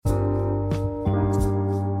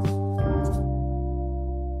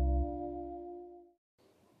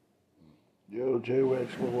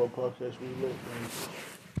J-Wax, Football Podcast, we lit, man.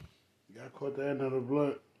 Got caught the end of the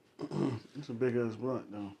blunt. It's a big ass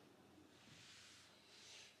blunt, though.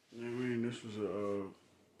 You know what I mean? This was a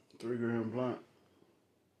 3 gram blunt.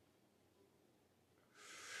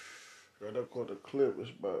 Right up caught the clip. It's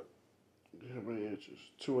about how many inches?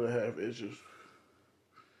 2.5 inches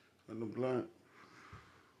on the blunt.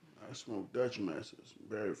 I smoke Dutch Masters,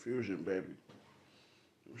 Berry Fusion, baby.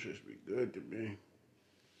 Them shits be good to me.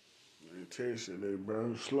 They taste it, they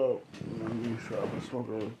burn slow. You know what I mean? So I've been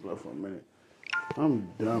smoking this blunt for a minute. I'm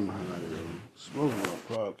dumb high, yo. Smoking my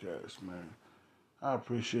podcast, man. I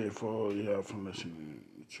appreciate for all y'all for listening,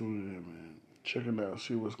 tuning in, man. Checking out,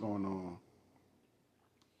 see what's going on.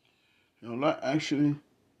 You know, like actually,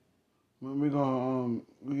 we gonna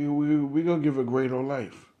we gonna give a grade on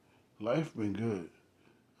life. Life been good.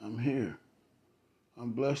 I'm here.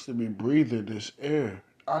 I'm blessed to be breathing this air,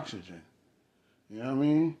 oxygen. You know what I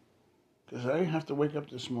mean? Cause I didn't have to wake up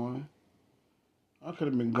this morning. I could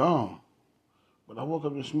have been gone, but I woke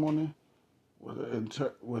up this morning with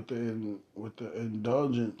the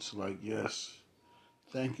indulgence, like, yes,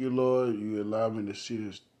 thank you, Lord, you allowed me to see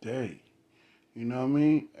this day. You know what I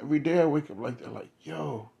mean? Every day I wake up like that, like,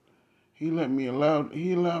 yo, he allowed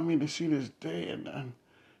me to see this day, and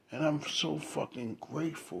I'm so fucking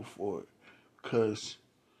grateful for it, cause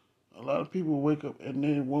a lot of people wake up and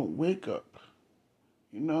they won't wake up.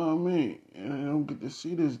 You know what I mean? And they don't get to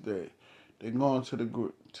see this day. They go on to the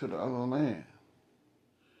other land.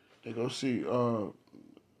 They go see the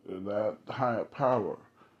higher power.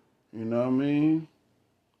 You know what I mean?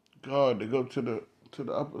 God, they go to the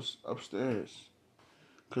upstairs.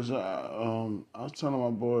 Cause I was telling my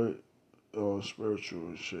boy, spiritual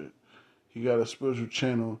and shit. He got a spiritual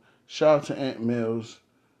channel. Shout out to Ant Mills.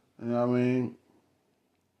 You know what I mean?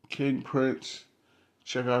 King Prince.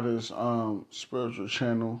 Check out his spiritual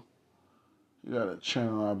channel. He got a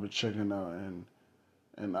channel I've been checking out,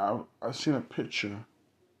 and I seen a picture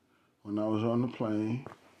when I was on the plane.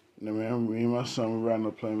 And then me and my son, we ride on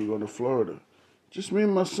the plane, we go to Florida. Just me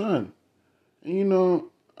and my son. And you know,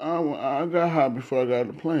 I got high before I got on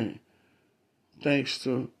the plane. Thanks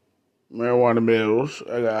to marijuana bills,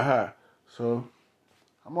 I got high. So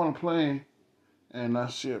I'm on a plane and I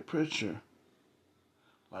see a picture.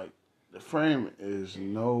 Like, the frame is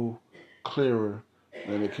no clearer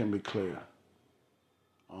than it can be clear.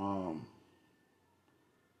 I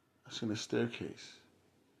seen a staircase.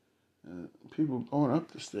 And people going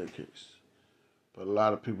up the staircase. But a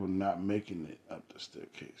lot of people not making it up the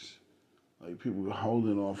staircase. Like, people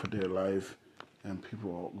holding on for their life and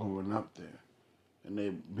people going up there. And they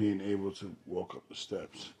being able to walk up the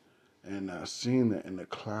steps. And I seen that in the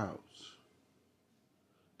clouds.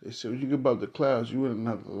 They said, when you get above the clouds, you in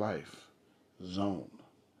another life zone.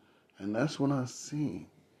 And that's when I seen.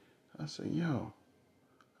 I said, yo,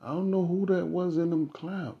 I don't know who that was in them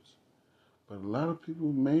clouds. But a lot of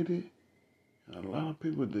people made it. And a lot of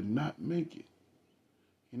people did not make it.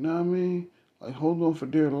 You know what I mean? Like, hold on for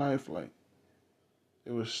dear life. Like,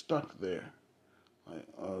 it was stuck there. Like,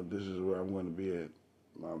 oh, this is where I'm going to be at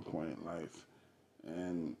my point in life.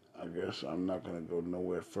 And I guess I'm not going to go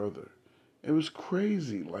nowhere further. It was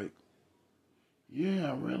crazy. Like,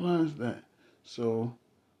 yeah, I realized that. So,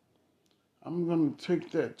 I'm going to take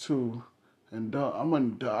that too. And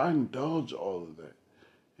I indulge all of that.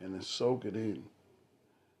 And then soak it in.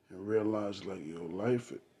 And realize, like, yo,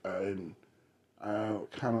 life, I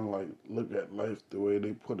kind of like look at life the way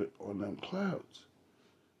they put it on them clouds.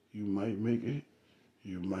 You might make it,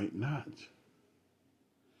 you might not.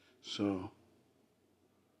 So,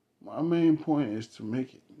 my main point is to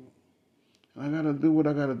make it. And I gotta do what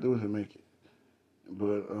I gotta do to make it.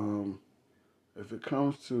 But if it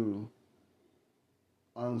comes to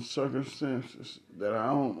circumstances that I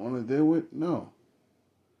don't want to deal with, no.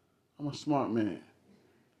 I'm a smart man.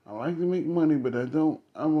 I like to make money, but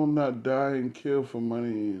I will not die and kill for money,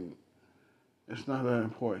 and it's not that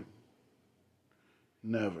important.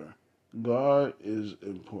 Never. God is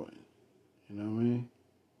important. You know what I mean?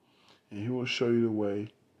 And He will show you the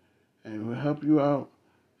way, and He will help you out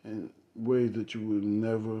in ways that you will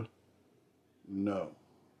never know.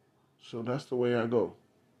 So that's the way I go.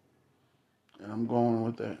 And I'm going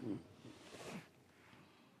with that.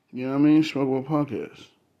 You know what I mean? Smoke Podcast.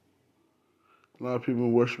 A lot of people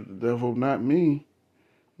worship the devil, not me.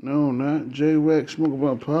 No, not J-Wax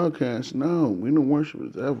Smoke Podcast. No, we don't worship the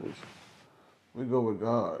devils. We go with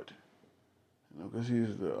God. You know, because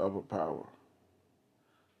He's the upper power.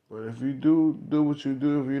 But if you do what you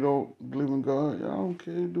do, if you don't believe in God, I don't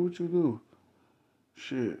care. Do what you do.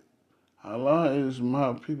 Shit. Allah is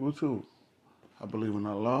my people too. I believe in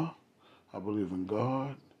Allah. I believe in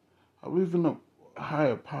God. I believe in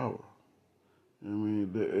higher power. I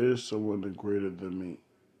mean, there is someone that's greater than me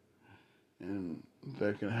and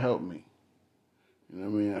that can help me. You know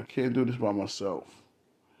what I mean? I can't do this by myself.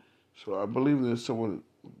 So I believe there's someone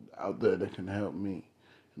out there that can help me.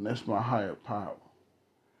 And that's my higher power.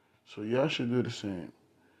 So y'all should do the same.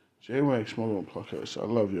 J-Wax Smoking Podcast. I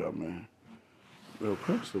love y'all, man. Yo,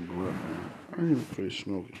 pass the blunt, man. I ain't even finish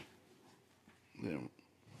smoking. Damn.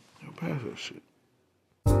 Yo, pass that shit.